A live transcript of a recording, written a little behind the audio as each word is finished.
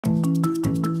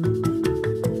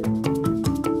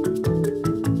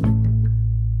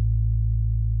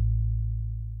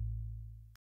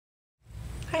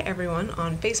everyone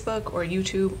on Facebook or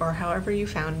YouTube or however you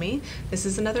found me. This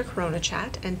is another Corona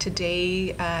Chat, and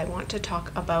today I want to talk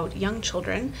about young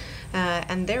children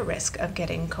and their risk of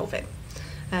getting COVID.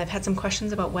 I've had some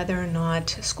questions about whether or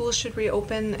not schools should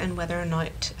reopen and whether or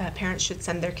not parents should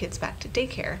send their kids back to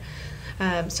daycare.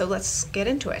 So let's get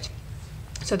into it.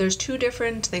 So there's two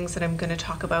different things that I'm going to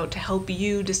talk about to help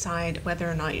you decide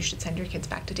whether or not you should send your kids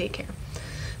back to daycare.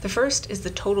 The first is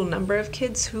the total number of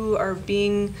kids who are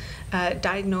being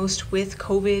diagnosed with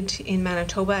COVID in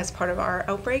Manitoba as part of our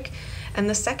outbreak. And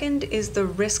the second is the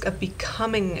risk of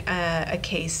becoming a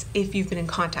case if you've been in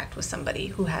contact with somebody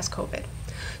who has COVID.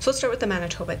 So let's start with the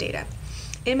Manitoba data.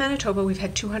 In Manitoba, we've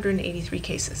had 283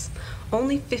 cases.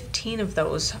 Only 15 of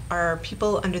those are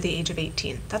people under the age of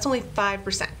 18. That's only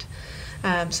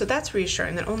 5%. So that's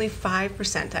reassuring that only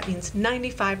 5%, that means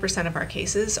 95% of our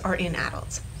cases are in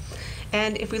adults.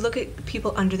 And if we look at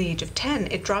people under the age of 10,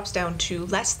 it drops down to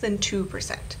less than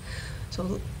 2%.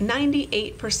 So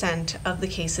 98% of the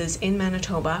cases in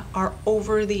Manitoba are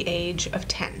over the age of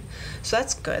 10. So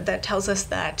that's good. That tells us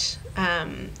that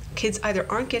kids either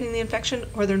aren't getting the infection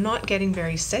or they're not getting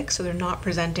very sick, so they're not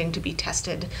presenting to be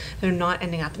tested. They're not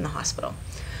ending up in the hospital.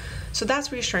 So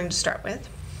that's reassuring to start with.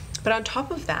 But on top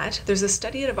of that, there's a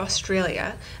study out of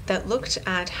Australia that looked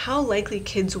at how likely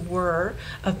kids were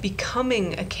of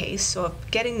becoming a case, so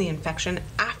of getting the infection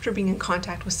after being in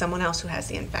contact with someone else who has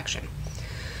the infection.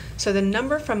 So the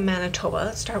number from Manitoba,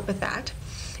 let's start with that.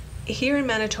 Here in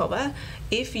Manitoba,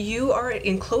 if you are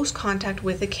in close contact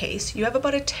with a case, you have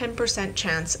about a 10%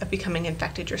 chance of becoming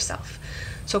infected yourself.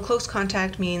 So close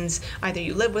contact means either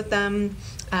you live with them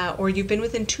or you've been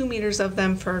within 2 meters of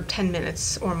them for 10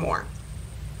 minutes or more.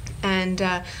 And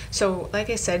so,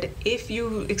 like I said, if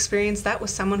you experience that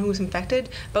with someone who's infected,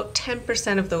 about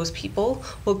 10% of those people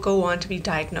will go on to be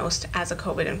diagnosed as a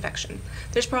COVID infection.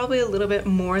 There's probably a little bit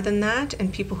more than that,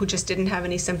 and people who just didn't have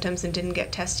any symptoms and didn't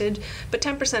get tested, but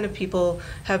 10% of people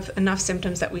have enough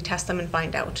symptoms that we test them and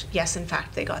find out, yes, in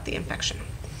fact, they got the infection.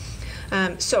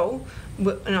 So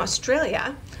in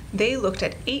Australia, they looked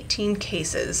at 18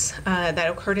 cases that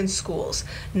occurred in schools.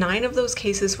 9 of those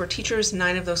cases were teachers,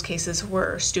 9 of those cases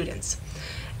were students.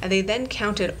 And they then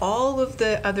counted all of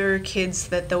the other kids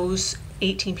that those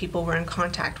 18 people were in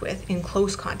contact with, in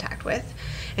close contact with,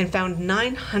 and found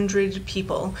 900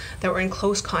 people that were in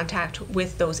close contact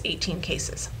with those 18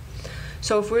 cases.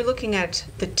 So if we're looking at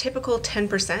the typical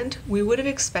 10%, we would have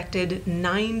expected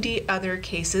 90 other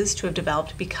cases to have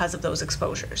developed because of those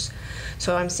exposures.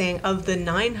 So I'm saying of the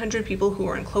 900 people who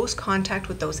were in close contact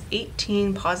with those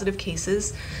 18 positive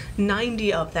cases,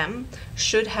 90 of them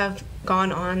should have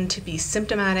gone on to be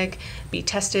symptomatic, be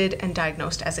tested, and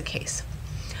diagnosed as a case.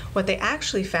 What they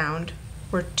actually found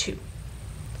were 2.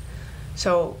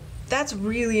 So that's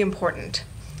really important.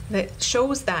 That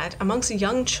shows that amongst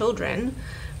young children,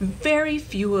 very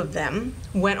few of them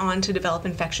went on to develop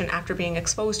infection after being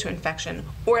exposed to infection,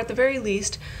 or at the very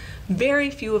least,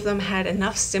 very few of them had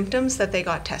enough symptoms that they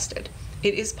got tested.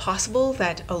 It is possible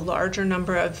that a larger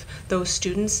number of those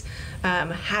students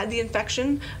had the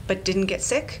infection but didn't get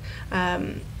sick,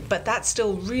 but that's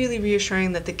still really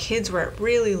reassuring that the kids were at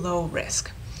really low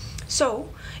risk. So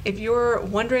if you're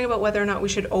wondering about whether or not we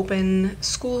should open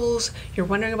schools, you're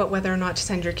wondering about whether or not to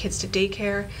send your kids to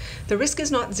daycare, the risk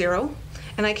is not zero.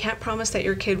 And I can't promise that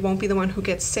your kid won't be the one who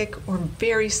gets sick or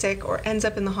very sick or ends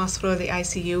up in the hospital or the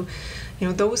ICU. You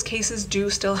know, those cases do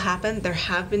still happen. There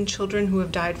have been children who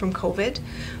have died from COVID.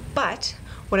 But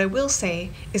what I will say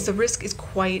is the risk is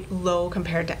quite low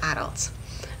compared to adults.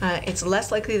 It's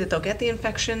less likely that they'll get the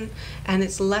infection, and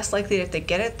it's less likely that if they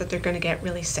get it that they're going to get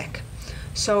really sick.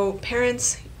 So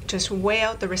parents, just weigh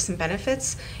out the risks and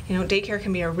benefits. You know, daycare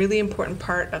can be a really important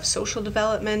part of social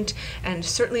development and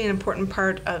certainly an important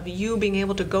part of you being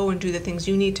able to go and do the things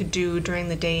you need to do during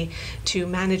the day to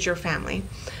manage your family.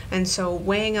 And so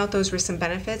weighing out those risks and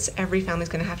benefits, every family is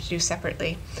going to have to do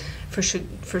separately.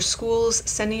 For schools,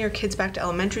 sending your kids back to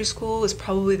elementary school is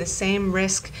probably the same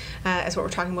risk as what we're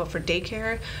talking about for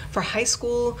daycare. For high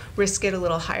school, risks get a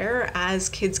little higher. As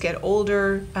kids get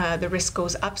older, the risk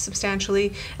goes up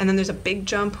substantially. And then there's a big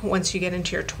jump once you get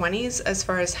into your 20s as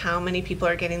far as how many people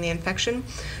are getting the infection.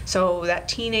 So that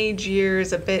teenage year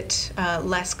is a bit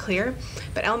less clear.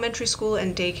 But elementary school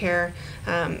and daycare,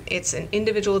 it's an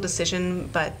individual decision,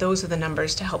 but those are the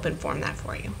numbers to help inform that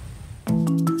for you.